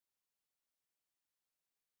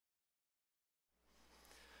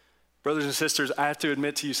Brothers and sisters, I have to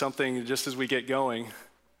admit to you something just as we get going.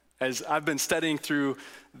 As I've been studying through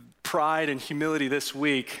pride and humility this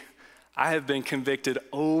week, I have been convicted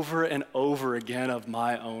over and over again of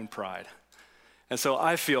my own pride. And so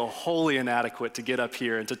I feel wholly inadequate to get up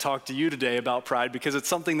here and to talk to you today about pride because it's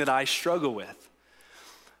something that I struggle with.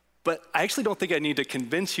 But I actually don't think I need to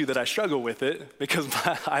convince you that I struggle with it because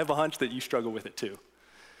I have a hunch that you struggle with it too.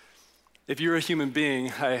 If you're a human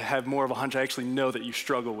being, I have more of a hunch I actually know that you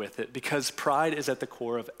struggle with it because pride is at the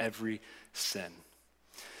core of every sin.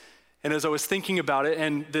 And as I was thinking about it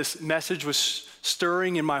and this message was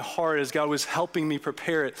stirring in my heart as God was helping me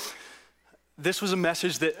prepare it, this was a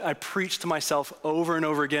message that I preached to myself over and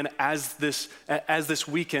over again as this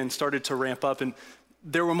weekend started to ramp up. And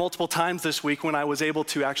there were multiple times this week when I was able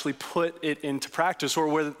to actually put it into practice or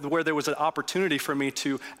where there was an opportunity for me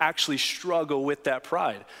to actually struggle with that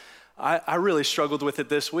pride. I really struggled with it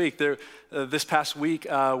this week. This past week,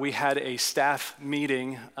 we had a staff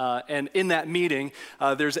meeting, and in that meeting,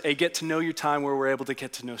 there's a get to know you time where we're able to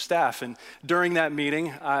get to know staff. And during that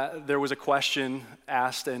meeting, there was a question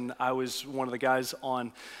asked, and I was one of the guys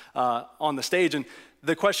on the stage, and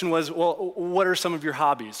the question was, well, what are some of your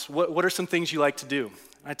hobbies? What are some things you like to do?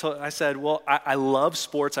 I said, well, I love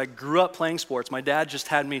sports. I grew up playing sports. My dad just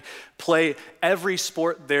had me play every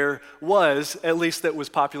sport there was, at least that was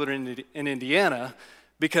popular in Indiana,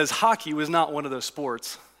 because hockey was not one of those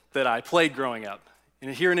sports that I played growing up.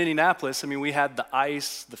 And here in Indianapolis, I mean, we had the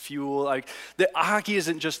ice, the fuel. Hockey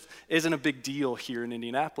isn't a big deal here in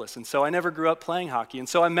Indianapolis. And so I never grew up playing hockey. And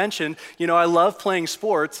so I mentioned, I love playing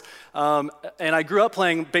sports, and I grew up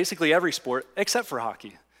playing basically every sport except for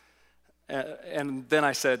hockey. And then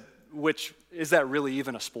I said, is that really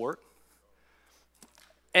even a sport?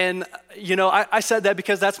 And, I said that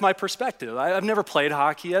because that's my perspective. I've never played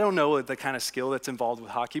hockey. I don't know the kind of skill that's involved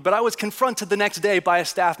with hockey. But I was confronted the next day by a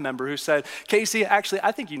staff member who said, Casey, actually,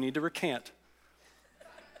 I think you need to recant.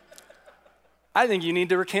 I think you need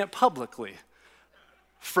to recant publicly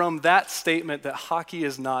from that statement that hockey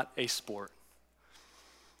is not a sport.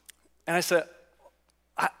 And I said,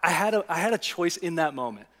 I had a choice in that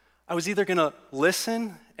moment. I was either going to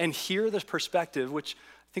listen and hear this perspective, which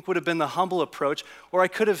I think would have been the humble approach, or I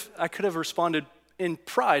could have responded in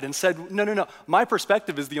pride and said, no, my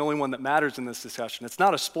perspective is the only one that matters in this discussion. It's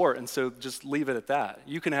not a sport, and so just leave it at that.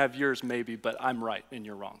 You can have yours maybe, but I'm right and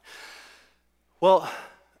you're wrong. Well,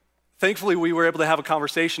 thankfully we were able to have a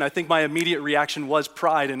conversation. I think my immediate reaction was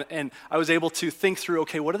pride, and I was able to think through,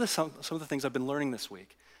 okay, what are some of the things I've been learning this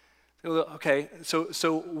week? Okay,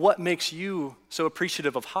 so what makes you so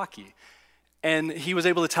appreciative of hockey? And he was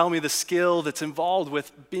able to tell me the skill that's involved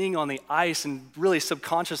with being on the ice and really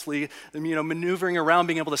subconsciously, maneuvering around,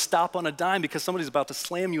 being able to stop on a dime because somebody's about to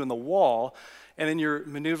slam you in the wall, and then you're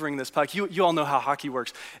maneuvering this puck. You all know how hockey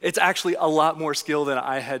works. It's actually a lot more skill than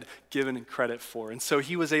I had given credit for. And so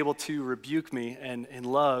he was able to rebuke me, and in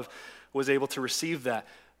love was able to receive that.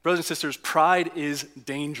 Brothers and sisters, pride is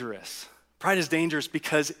dangerous. Pride is dangerous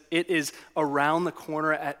because it is around the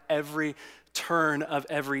corner at every turn of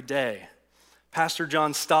every day. Pastor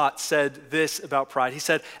John Stott said this about pride. He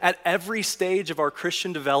said, at every stage of our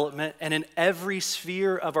Christian development and in every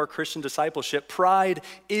sphere of our Christian discipleship, pride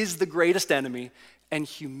is the greatest enemy and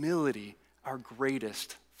humility our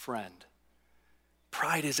greatest friend.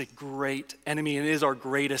 Pride is a great enemy and is our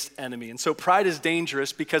greatest enemy. And so pride is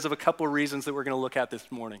dangerous because of a couple of reasons that we're going to look at this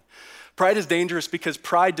morning. Pride is dangerous because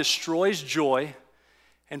pride destroys joy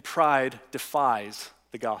and pride defies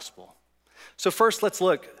the gospel. So first, let's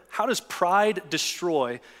look. How does pride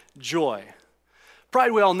destroy joy?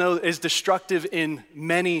 Pride, we all know, is destructive in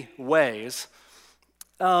many ways.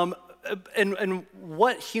 And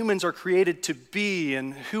what humans are created to be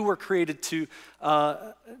and who we're created to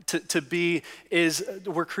be is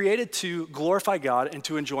we're created to glorify God and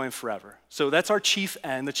to enjoy Him forever. So that's our chief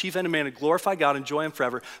end. The chief end of man to glorify God and enjoy Him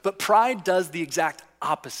forever. But pride does the exact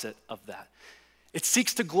opposite of that. It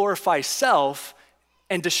seeks to glorify self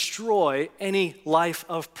and destroy any life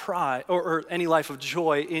of pride or any life of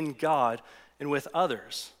joy in God and with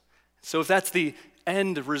others. So if that's the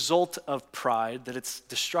end result of pride, that it's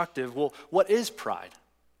destructive, well, what is pride?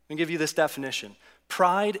 Let me give you this definition.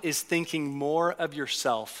 Pride is thinking more of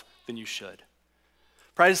yourself than you should.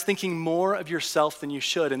 Pride is thinking more of yourself than you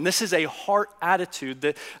should. And this is a heart attitude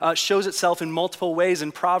that shows itself in multiple ways.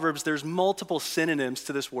 In Proverbs, there's multiple synonyms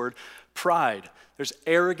to this word pride. There's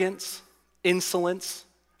arrogance, insolence,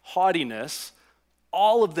 haughtiness,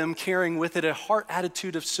 all of them carrying with it a heart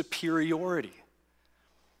attitude of superiority.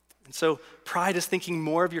 And so pride is thinking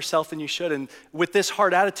more of yourself than you should. And with this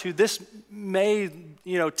heart attitude, this may,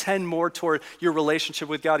 tend more toward your relationship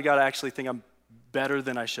with God. God, I actually think I'm better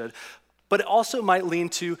than I should. But it also might lean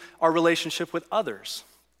to our relationship with others.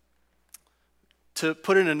 To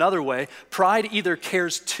put it another way, pride either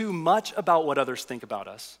cares too much about what others think about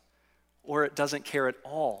us, or it doesn't care at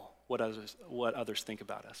all what others think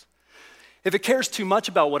about us. If it cares too much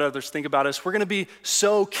about what others think about us, we're going to be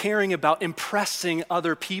so caring about impressing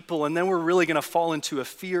other people, and then we're really going to fall into a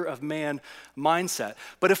fear of man mindset.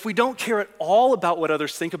 But if we don't care at all about what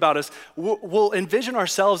others think about us, we'll envision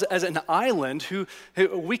ourselves as an island who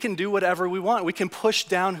we can do whatever we want. We can push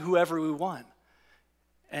down whoever we want.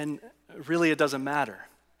 And really, it doesn't matter.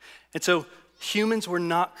 And so humans were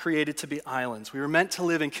not created to be islands. We were meant to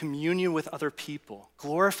live in communion with other people,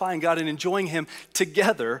 glorifying God and enjoying him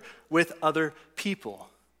together with other people.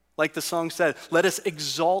 Like the song said, let us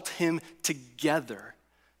exalt him together.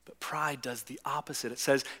 But pride does the opposite. It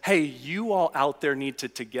says, hey, you all out there need to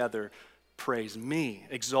together praise me,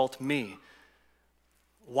 exalt me.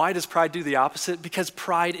 Why does pride do the opposite? Because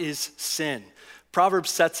pride is sin.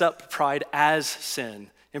 Proverbs sets up pride as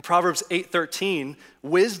sin. In Proverbs 8:13,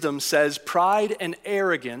 wisdom says, pride and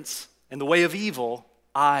arrogance and the way of evil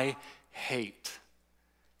I hate.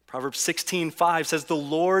 Proverbs 16:5 says, the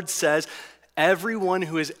Lord says, everyone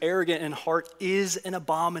who is arrogant in heart is an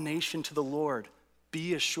abomination to the Lord.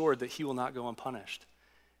 Be assured that he will not go unpunished.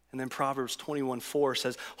 And then Proverbs 21:4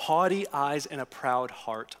 says, haughty eyes and a proud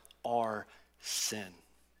heart are sin.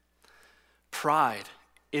 Pride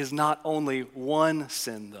is not only one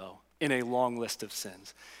sin, though, in a long list of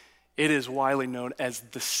sins. It is widely known as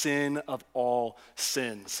the sin of all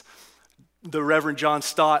sins. The Reverend John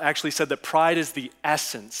Stott actually said that pride is the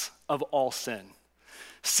essence of all sin.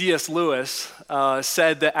 C.S. Lewis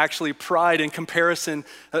said that actually pride in comparison,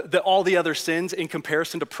 that all the other sins in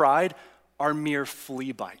comparison to pride are mere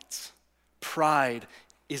flea bites. Pride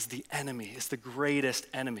is the enemy, is the greatest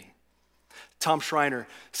enemy. Tom Schreiner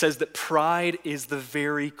says that pride is the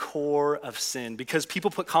very core of sin because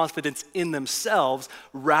people put confidence in themselves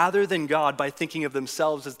rather than God by thinking of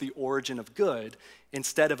themselves as the origin of good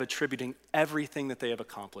instead of attributing everything that they have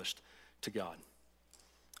accomplished to God.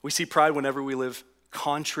 We see pride whenever we live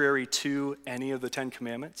contrary to any of the 10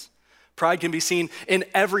 Commandments. Pride can be seen in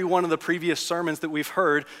every one of the previous sermons that we've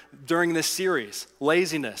heard during this series.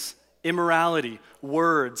 Laziness, immorality,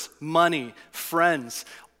 words, money, friends.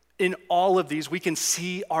 In all of these, we can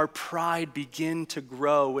see our pride begin to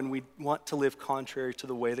grow when we want to live contrary to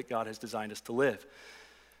the way that God has designed us to live.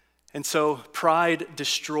 And so pride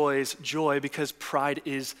destroys joy because pride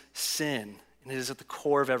is sin, and it is at the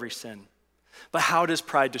core of every sin. But how does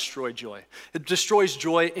pride destroy joy? It destroys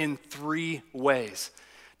joy in 3 ways.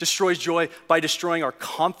 It destroys joy by destroying our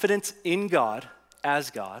confidence in God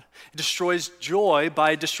as God. It destroys joy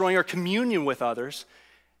by destroying our communion with others.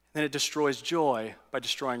 Then it destroys joy by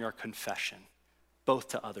destroying our confession, both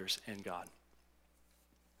to others and God.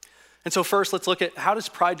 And so first, let's look at how does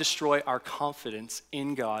pride destroy our confidence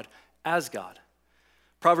in God as God?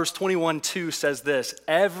 Proverbs 21:2 says this,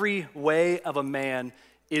 every way of a man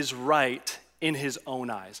is right in his own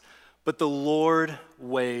eyes, but the Lord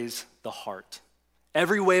weighs the heart.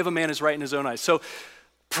 Every way of a man is right in his own eyes. So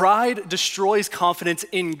pride destroys confidence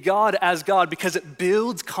in God as God because it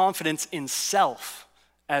builds confidence in self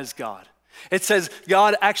as God. It says,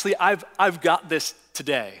 God, actually, I've got this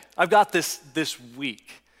today. I've got this week.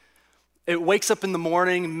 It wakes up in the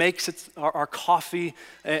morning, makes our coffee,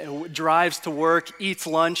 drives to work, eats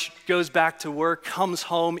lunch, goes back to work, comes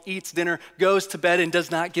home, eats dinner, goes to bed, and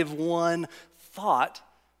does not give one thought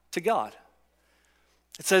to God.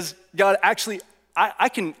 It says, God, actually, I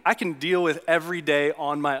can deal with every day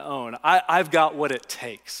on my own. I've got what it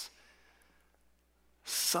takes.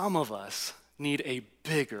 Some of us need a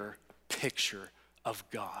bigger picture of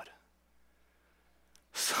God.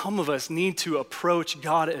 Some of us need to approach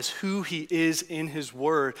God as who he is in his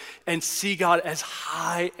word and see God as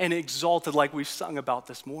high and exalted like we've sung about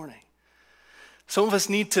this morning. Some of us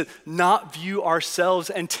need to not view ourselves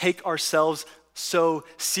and take ourselves so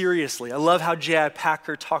seriously. I love how J.I.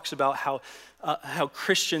 Packer talks about how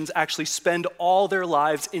Christians actually spend all their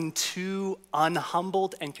lives in too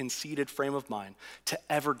unhumbled and conceited frame of mind to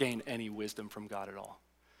ever gain any wisdom from God at all.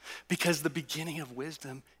 Because the beginning of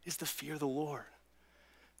wisdom is the fear of the Lord.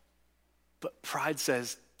 But pride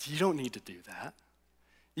says, you don't need to do that.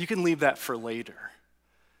 You can leave that for later.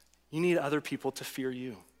 You need other people to fear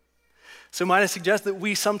you. So might I suggest that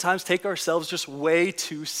we sometimes take ourselves just way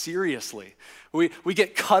too seriously. We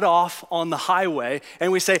get cut off on the highway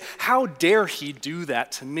and we say, how dare he do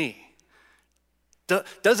that to me?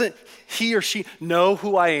 Doesn't he or she know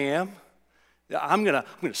who I am? I'm gonna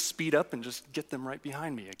speed up and just get them right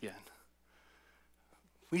behind me again.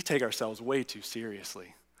 We take ourselves way too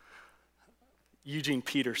seriously. Eugene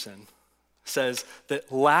Peterson says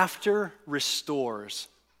that laughter restores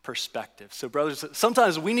perspective. So brothers,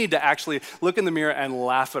 sometimes we need to actually look in the mirror and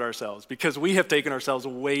laugh at ourselves because we have taken ourselves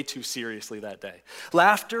way too seriously that day.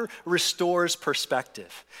 Laughter restores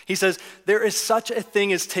perspective. He says, there is such a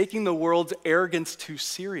thing as taking the world's arrogance too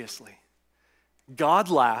seriously. God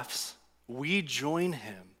laughs, we join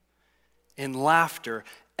him. In laughter,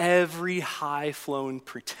 every high-flown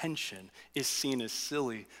pretension is seen as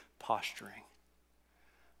silly posturing.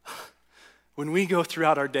 When we go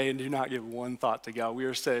throughout our day and do not give one thought to God,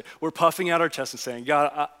 we're puffing out our chest and saying,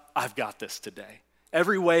 God, I've got this today.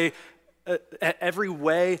 Every way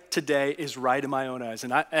today is right in my own eyes,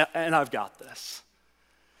 and I've got this.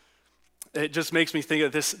 It just makes me think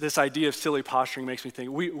of this idea of silly posturing makes me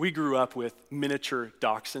think, we grew up with miniature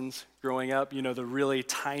dachshunds growing up, the really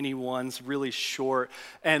tiny ones, really short,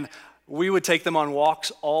 and we would take them on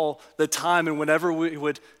walks all the time, and whenever we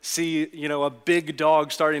would see, a big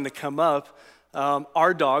dog starting to come up,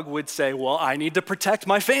 our dog would say, well, I need to protect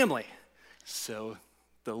my family. So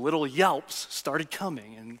the little yelps started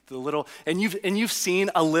coming, and you've seen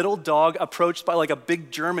a little dog approached by like a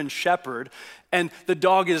big German shepherd, and the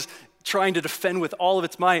dog is trying to defend with all of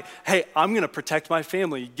its might. Hey, I'm gonna protect my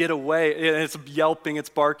family, get away. And it's yelping, it's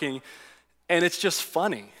barking, and it's just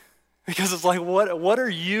funny. Because it's like, what are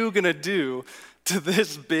you gonna do to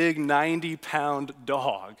this big 90-pound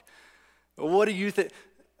dog? What do you think?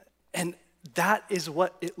 And that is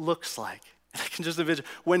what it looks like. And I can just envision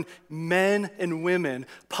when men and women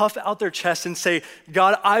puff out their chests and say,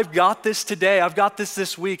 God, I've got this today, I've got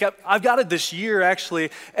this week, I've got it this year actually,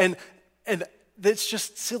 and it's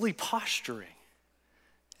just silly posturing.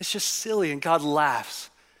 It's just silly, and God laughs.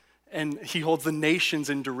 And he holds the nations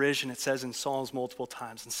in derision, it says in Psalms multiple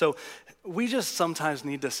times. And so we just sometimes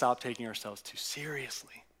need to stop taking ourselves too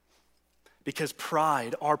seriously. Because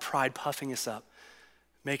our pride puffing us up,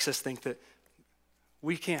 makes us think that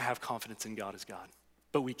we can't have confidence in God as God,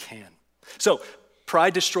 but we can. So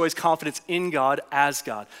pride destroys confidence in God as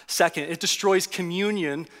God. Second, it destroys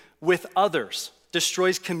communion with others.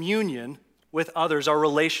 Destroys communion with others, our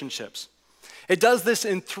relationships. It does this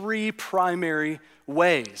in three primary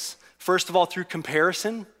ways. First of all, through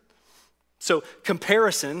comparison. So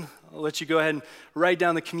comparison, I'll let you go ahead and write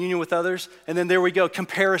down the communion with others, and then there we go,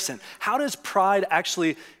 comparison. How does pride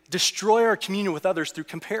actually destroy our communion with others through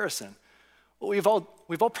comparison? Well, we've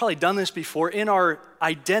all probably done this before. In our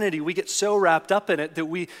identity, we get so wrapped up in it that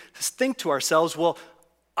we think to ourselves, well,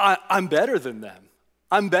 I'm better than them.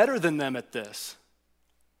 I'm better than them at this.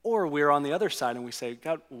 Or we're on the other side and we say,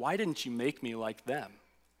 God, why didn't you make me like them?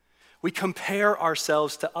 We compare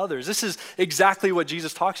ourselves to others. This is exactly what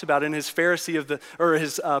Jesus talks about in his parable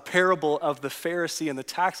of the Pharisee and the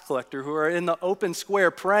tax collector who are in the open square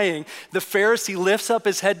praying. The Pharisee lifts up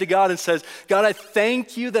his head to God and says, God, I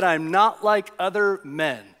thank you that I'm not like other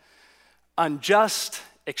men, unjust,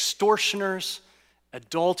 extortioners,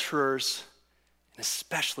 adulterers, and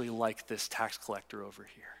especially like this tax collector over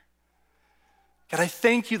here. God, I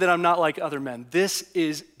thank you that I'm not like other men. This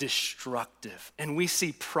is destructive. And we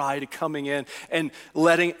see pride coming in and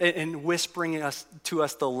whispering to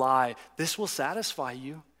us the lie. This will satisfy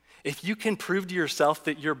you. If you can prove to yourself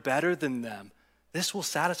that you're better than them, this will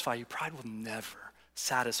satisfy you. Pride will never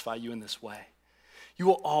satisfy you in this way. You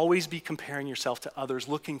will always be comparing yourself to others,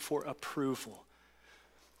 looking for approval.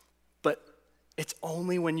 But it's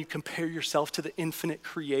only when you compare yourself to the infinite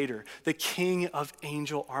creator, the king of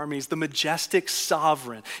angel armies, the majestic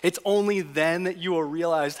sovereign. It's only then that you will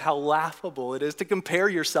realize how laughable it is to compare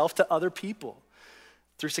yourself to other people.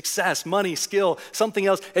 Through success, money, skill, something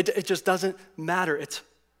else, it just doesn't matter. It's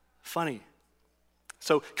funny.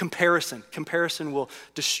 So comparison will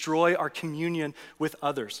destroy our communion with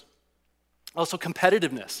others. Also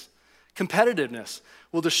competitiveness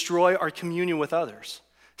will destroy our communion with others.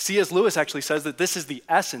 C.S. Lewis actually says that this is the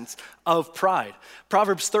essence of pride.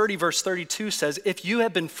 Proverbs 30, verse 32 says, if you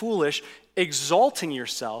have been foolish, exalting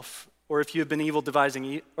yourself, or if you have been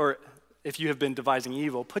devising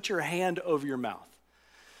evil, put your hand over your mouth.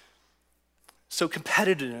 So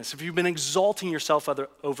competitiveness, if you've been exalting yourself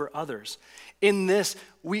over others. In this,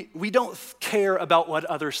 we don't care about what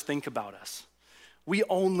others think about us. We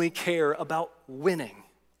only care about winning.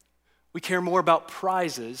 We care more about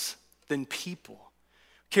prizes than people.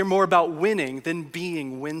 Care more about winning than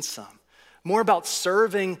being winsome. More about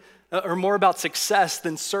serving, or more about success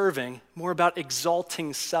than serving. More about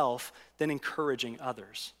exalting self than encouraging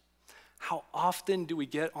others. How often do we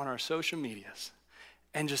get on our social medias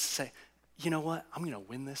and just say, you know what, I'm gonna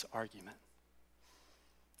win this argument?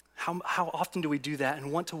 How often do we do that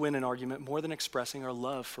and want to win an argument more than expressing our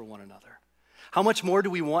love for one another? How much more do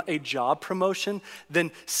we want a job promotion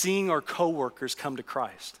than seeing our coworkers come to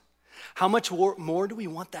Christ? How much more do we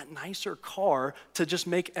want that nicer car to just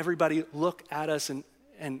make everybody look at us and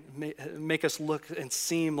make us look and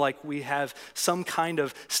seem like we have some kind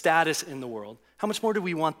of status in the world? How much more do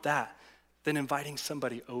we want that than inviting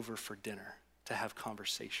somebody over for dinner to have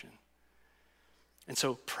conversation? And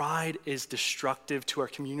so pride is destructive to our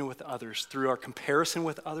communion with others through our comparison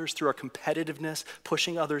with others, through our competitiveness,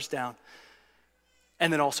 pushing others down,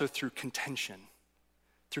 and then also through contention.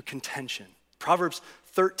 Proverbs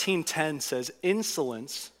 13:10 says,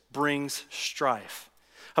 insolence brings strife.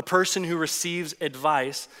 A person who receives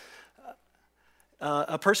advice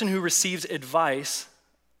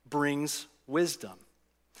brings wisdom.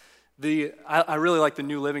 I really like the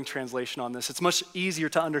New Living Translation on this. It's much easier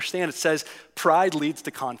to understand. It says, pride leads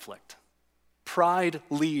to conflict. Pride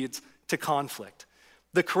leads to conflict.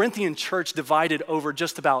 The Corinthian church divided over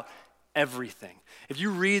just about everything. If you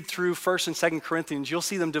read through 1st and 2nd Corinthians, you'll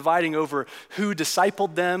see them dividing over who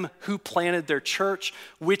discipled them, who planted their church,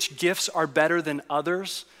 which gifts are better than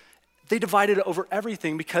others. They divided over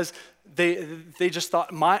everything because they just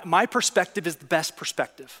thought, my perspective is the best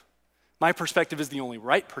perspective. My perspective is the only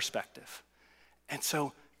right perspective. And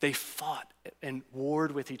so they fought and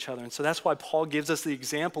warred with each other. And so that's why Paul gives us the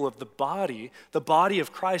example of the body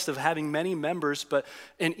of Christ, of having many members,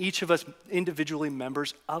 and each of us individually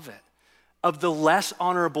members of it. Of the less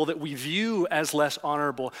honorable that we view as less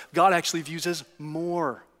honorable, God actually views as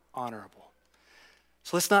more honorable.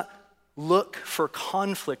 So let's not look for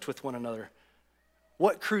conflict with one another.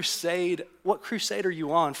 What crusade are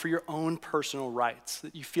you on for your own personal rights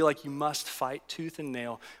that you feel like you must fight tooth and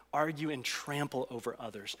nail, argue and trample over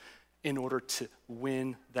others in order to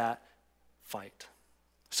win that fight?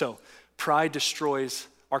 So pride destroys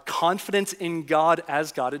our confidence in God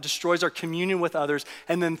as God. It destroys our communion with others.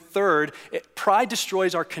 And then third, pride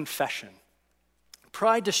destroys our confession.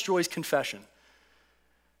 Pride destroys confession.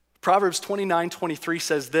 Proverbs 29:23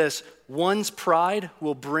 says this, one's pride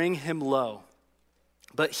will bring him low,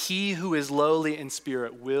 but he who is lowly in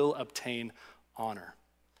spirit will obtain honor.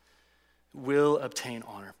 Will obtain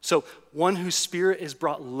honor. So one whose spirit is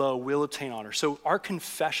brought low will obtain honor. So our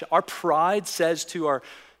confession, our pride says to our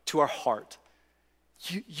heart,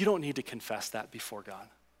 you don't need to confess that before God.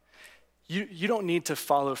 You don't need to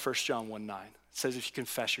follow 1 John 1:9. It says if you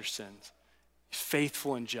confess your sins, he's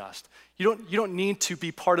faithful and just. You don't need to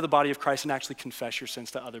be part of the body of Christ and actually confess your sins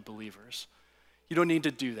to other believers. You don't need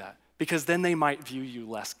to do that because then they might view you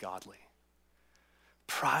less godly.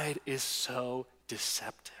 Pride is so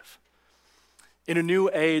deceptive. In a new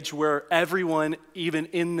age where everyone, even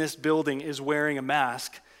in this building, is wearing a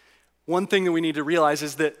mask, one thing that we need to realize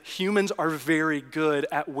is that humans are very good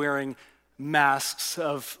at wearing masks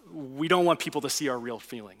we don't want people to see our real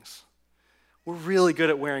feelings. We're really good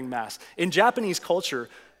at wearing masks. In Japanese culture,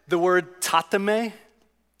 the word tatame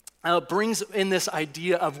brings in this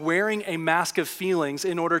idea of wearing a mask of feelings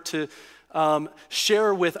in order to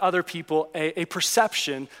share with other people a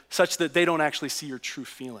perception such that they don't actually see your true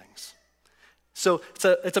feelings. So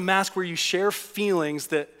it's a mask where you share feelings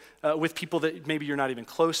that with people that maybe you're not even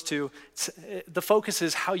close to. The focus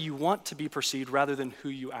is how you want to be perceived rather than who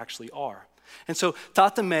you actually are. And so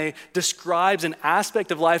tatame describes an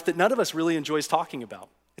aspect of life that none of us really enjoys talking about.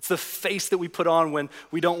 It's the face that we put on when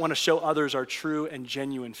we don't want to show others our true and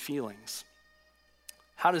genuine feelings.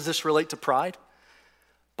 How does this relate to pride?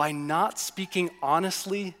 By not speaking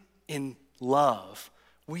honestly in love,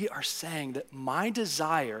 we are saying that my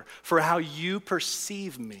desire for how you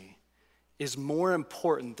perceive me is more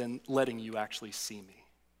important than letting you actually see me.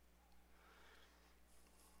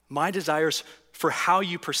 My desires for how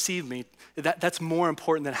you perceive me, that's more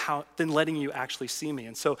important than letting you actually see me.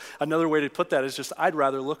 And so another way to put that is just, I'd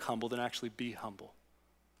rather look humble than actually be humble.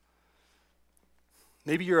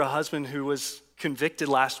 Maybe you're a husband who was convicted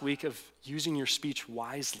last week of using your speech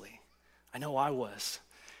wisely. I know I was.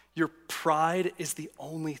 Your pride is the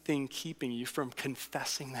only thing keeping you from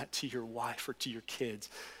confessing that to your wife or to your kids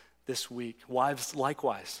this week. Wives,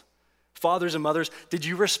 likewise. Fathers and mothers, did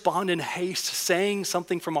you respond in haste, saying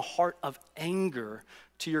something from a heart of anger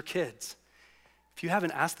to your kids? If you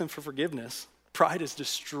haven't asked them for forgiveness, pride is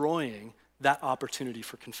destroying that opportunity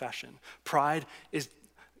for confession. Pride is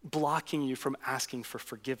blocking you from asking for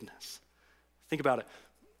forgiveness. Think about it.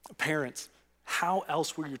 Parents, how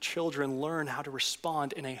else will your children learn how to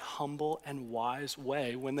respond in a humble and wise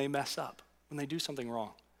way when they mess up, when they do something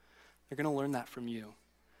wrong? They're going to learn that from you.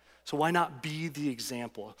 So why not be the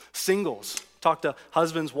example? Singles, talk to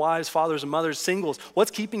husbands, wives, fathers, and mothers. Singles,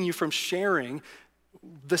 what's keeping you from sharing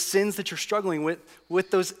the sins that you're struggling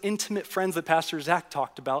with those intimate friends that Pastor Zach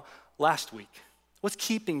talked about last week? What's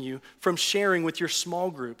keeping you from sharing with your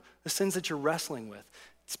small group the sins that you're wrestling with?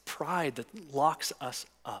 It's pride that locks us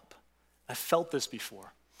up. I felt this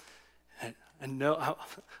before. And no,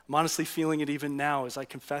 I'm honestly feeling it even now as I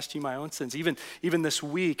confess to you my own sins. Even this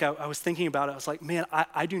week, I was thinking about it. I was like, man,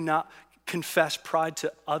 I do not confess pride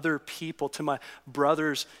to other people, to my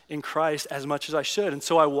brothers in Christ as much as I should. And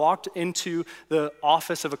so I walked into the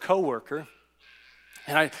office of a coworker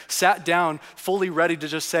and I sat down fully ready to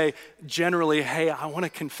just say generally, hey, I want to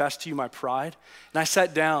confess to you my pride. And I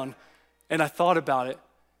sat down and I thought about it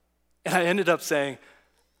and I ended up saying,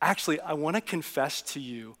 actually, I want to confess to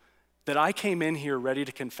you that I came in here ready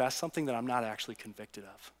to confess something that I'm not actually convicted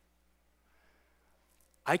of.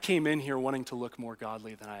 I came in here wanting to look more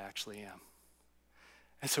godly than I actually am.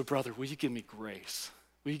 And so, brother, will you give me grace?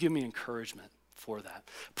 Will you give me encouragement for that?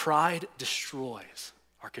 Pride destroys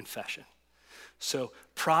our confession. So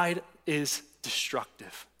pride is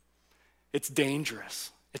destructive. It's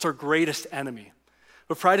dangerous. It's our greatest enemy.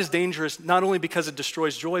 But pride is dangerous not only because it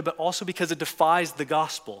destroys joy, but also because it defies the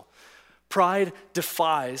gospel. Pride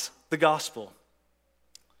defies the gospel.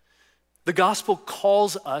 The gospel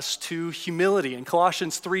calls us to humility. In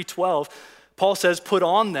Colossians 3:12, Paul says, put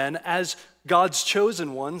on then, as God's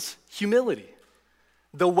chosen ones, humility.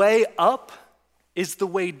 The way up is the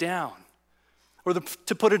way down. Or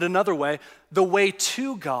to put it another way, the way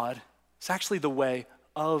to God is actually the way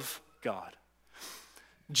of God.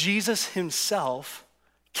 Jesus himself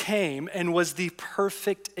came and was the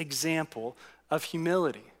perfect example of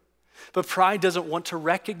humility. But pride doesn't want to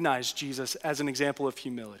recognize Jesus as an example of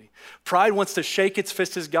humility. Pride wants to shake its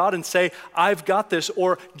fist at God and say, I've got this,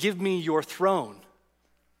 or give me your throne.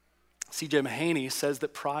 C.J. Mahaney says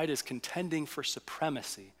that pride is contending for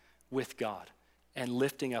supremacy with God and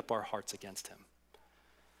lifting up our hearts against him.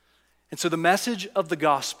 And so the message of the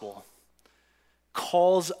gospel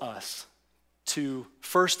calls us to,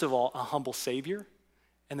 first of all, a humble Savior,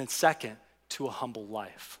 and then second, to a humble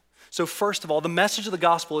life. So first of all, the message of the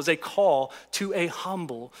gospel is a call to a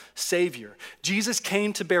humble Savior. Jesus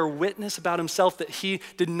came to bear witness about himself that he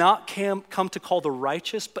did not come to call the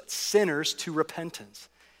righteous, but sinners to repentance.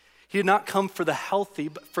 He did not come for the healthy,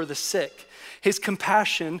 but for the sick. His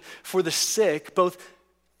compassion for the sick, both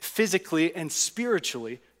physically and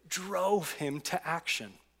spiritually, drove him to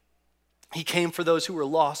action. He came for those who were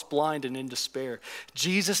lost, blind, and in despair.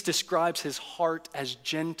 Jesus describes his heart as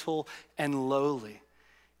gentle and lowly.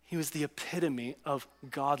 He was the epitome of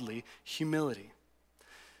godly humility.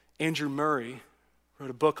 Andrew Murray wrote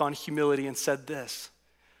a book on humility and said this: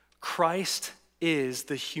 Christ is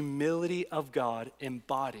the humility of God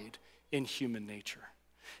embodied in human nature.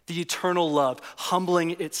 The eternal love,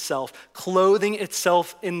 humbling itself, clothing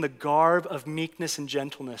itself in the garb of meekness and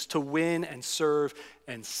gentleness to win and serve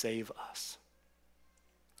and save us.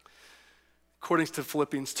 According to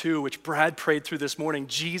Philippians 2, which Brad prayed through this morning,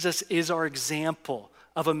 Jesus is our example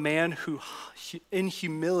of a man who in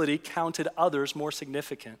humility counted others more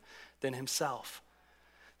significant than himself.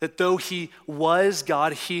 That though he was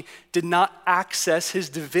God, he did not access his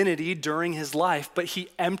divinity during his life, but he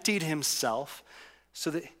emptied himself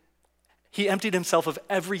so that he emptied himself of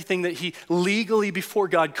everything that he legally before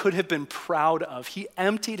God could have been proud of. He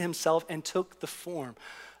emptied himself and took the form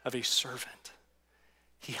of a servant.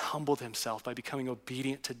 He humbled himself by becoming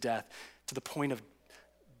obedient to death, to the point of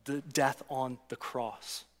the death on the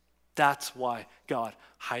cross. That's why God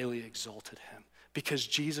highly exalted him, because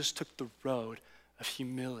Jesus took the road of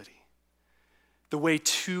humility. The way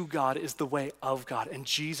to God is the way of God, and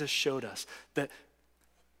Jesus showed us that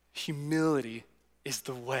humility is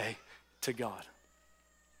the way to God.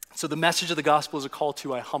 So the message of the gospel is a call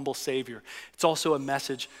to a humble Savior. It's also a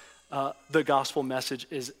message, the gospel message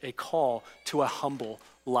is a call to a humble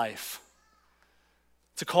life.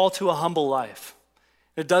 It's a call to a humble life.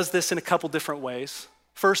 It does this in a couple different ways.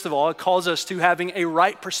 First of all, it calls us to having a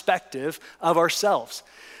right perspective of ourselves.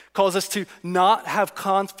 It calls us to not have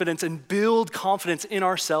confidence and build confidence in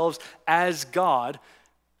ourselves as God,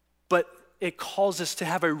 but it calls us to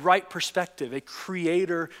have a right perspective, a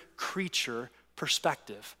creator-creature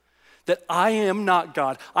perspective. That I am not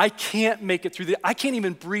God. I can't make it through I can't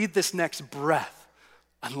even breathe this next breath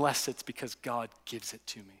unless it's because God gives it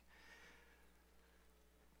to me.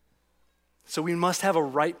 So we must have a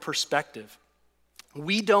right perspective.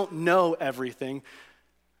 We don't know everything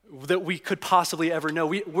that we could possibly ever know.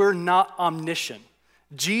 We're not omniscient.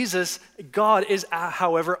 Jesus, God, is,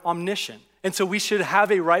 however, omniscient. And so we should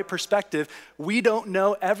have a right perspective. We don't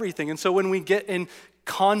know everything. And so when we get in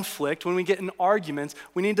conflict, when we get in arguments,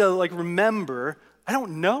 we need to remember, I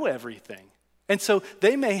don't know everything. And so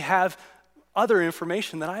they may have other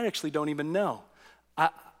information that I actually don't even know. I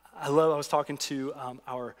was talking to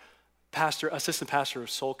our assistant pastor of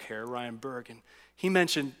Soul Care, Ryan Berg, and he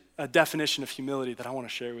mentioned a definition of humility that I want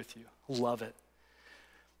to share with you. Love it.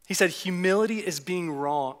 He said, humility is being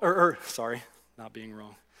wrong, not being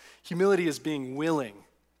wrong. Humility is being willing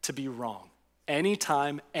to be wrong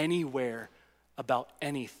anytime, anywhere, about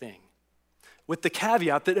anything. With the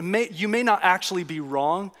caveat that you may not actually be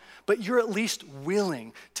wrong, but you're at least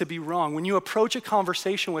willing to be wrong. When you approach a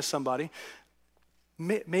conversation with somebody,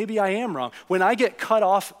 maybe I am wrong. When I get cut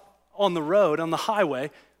off on the road, on the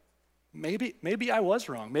highway, maybe I was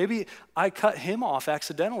wrong. Maybe I cut him off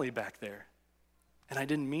accidentally back there, and I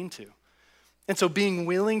didn't mean to. And so being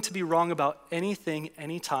willing to be wrong about anything,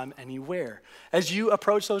 anytime, anywhere. As you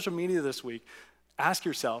approach social media this week, ask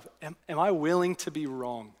yourself, am I willing to be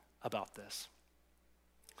wrong about this?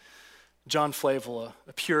 John Flavel,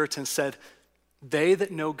 a Puritan, said, "They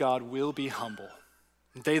that know God will be humble.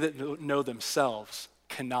 They that know themselves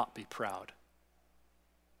cannot be proud."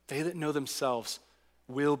 They that know themselves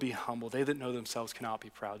will be humble. They that know themselves cannot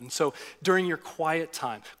be proud. And so during your quiet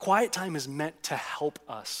time is meant to help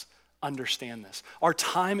us understand this. Our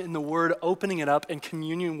time in the Word, opening it up and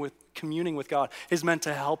communing with God is meant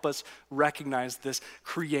to help us recognize this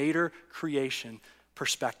creator-creation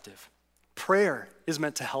perspective. Prayer is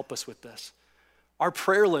meant to help us with this. Our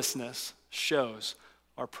prayerlessness shows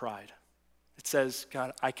our pride. It says,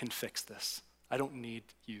 God, I can fix this. I don't need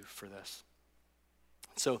you for this.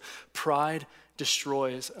 So pride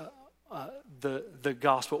destroys the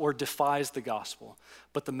gospel or defies the gospel.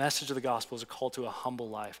 But the message of the gospel is a call to a humble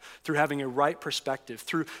life through having a right perspective,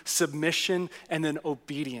 through submission and then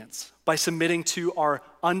obedience, by submitting to our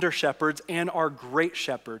under shepherds and our great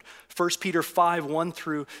shepherd. 1 Peter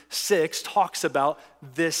 5:1-6 talks about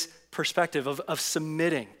this perspective of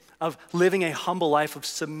submitting, of living a humble life of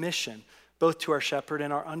submission, both to our shepherd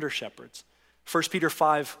and our under shepherds. 1 Peter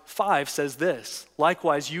 5:5 says this,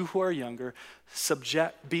 "Likewise, you who are younger,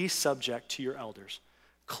 be subject to your elders.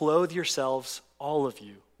 Clothe yourselves, all of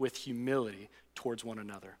you, with humility towards one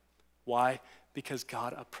another." Why? Because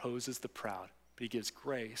God opposes the proud, but he gives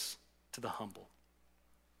grace to the humble.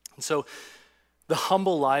 And so the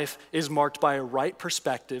humble life is marked by a right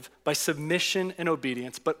perspective, by submission and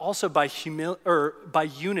obedience, but also by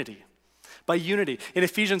unity. By unity. In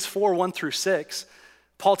Ephesians 4:1-6,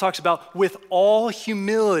 Paul talks about, with all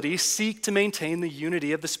humility, seek to maintain the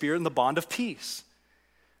unity of the Spirit and the bond of peace.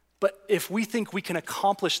 But if we think we can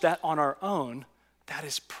accomplish that on our own, that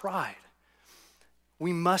is pride.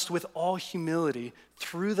 We must, with all humility,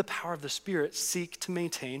 through the power of the Spirit, seek to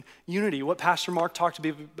maintain unity. What Pastor Mark talked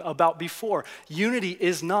about before, unity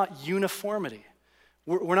is not uniformity.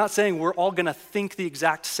 We're not saying we're all gonna think the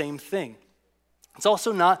exact same thing. It's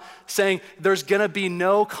also not saying there's gonna be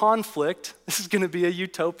no conflict. This is gonna be a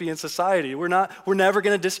utopian society. We're never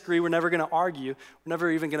gonna disagree, we're never gonna argue, we're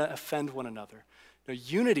never even gonna offend one another. No,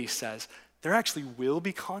 unity says there actually will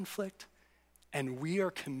be conflict, and we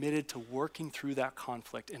are committed to working through that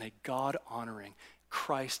conflict in a God-honoring,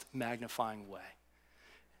 Christ-magnifying way.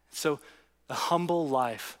 So the humble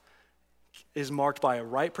life is marked by a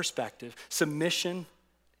right perspective, submission,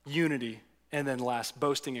 unity, and then last,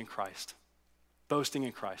 boasting in Christ. Boasting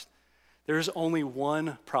in Christ. There is only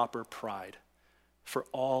one proper pride for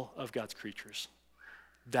all of God's creatures.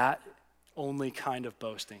 That only kind of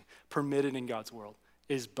boasting permitted in God's world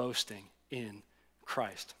is boasting in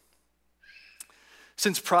Christ.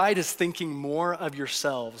 Since pride is thinking more of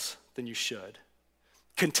yourselves than you should,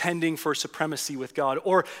 contending for supremacy with God,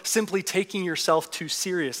 or simply taking yourself too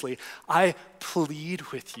seriously, I plead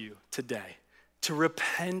with you today to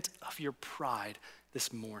repent of your pride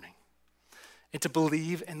this morning and to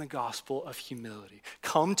believe in the gospel of humility.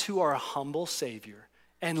 Come to our humble Savior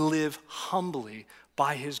and live humbly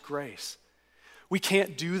by his grace. We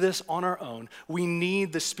can't do this on our own. We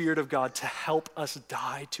need the Spirit of God to help us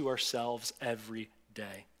die to ourselves every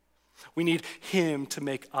day. We need him to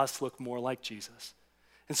make us look more like Jesus.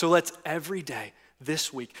 And so let's every day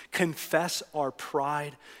this week confess our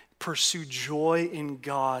pride, pursue joy in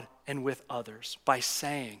God and with others by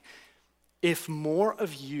saying, if more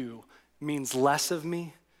of you means less of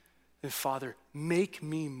me, then Father, make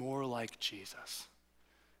me more like Jesus.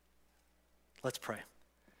 Let's pray.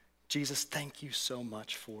 Jesus, thank you so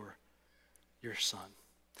much for your Son.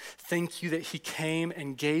 Thank you that he came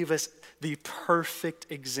and gave us the perfect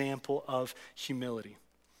example of humility.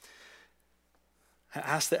 I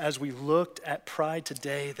ask that as we looked at pride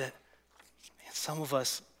today, that some of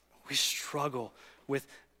us, we struggle with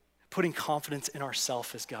putting confidence in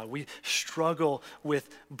ourselves as God. We struggle with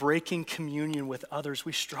breaking communion with others.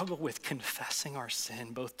 We struggle with confessing our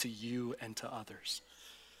sin both to you and to others.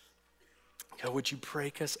 God, would you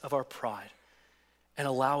break us of our pride and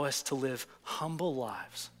allow us to live humble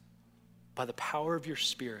lives by the power of your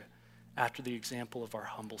Spirit after the example of our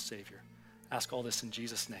humble Savior. Ask all this in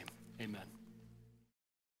Jesus' name, amen.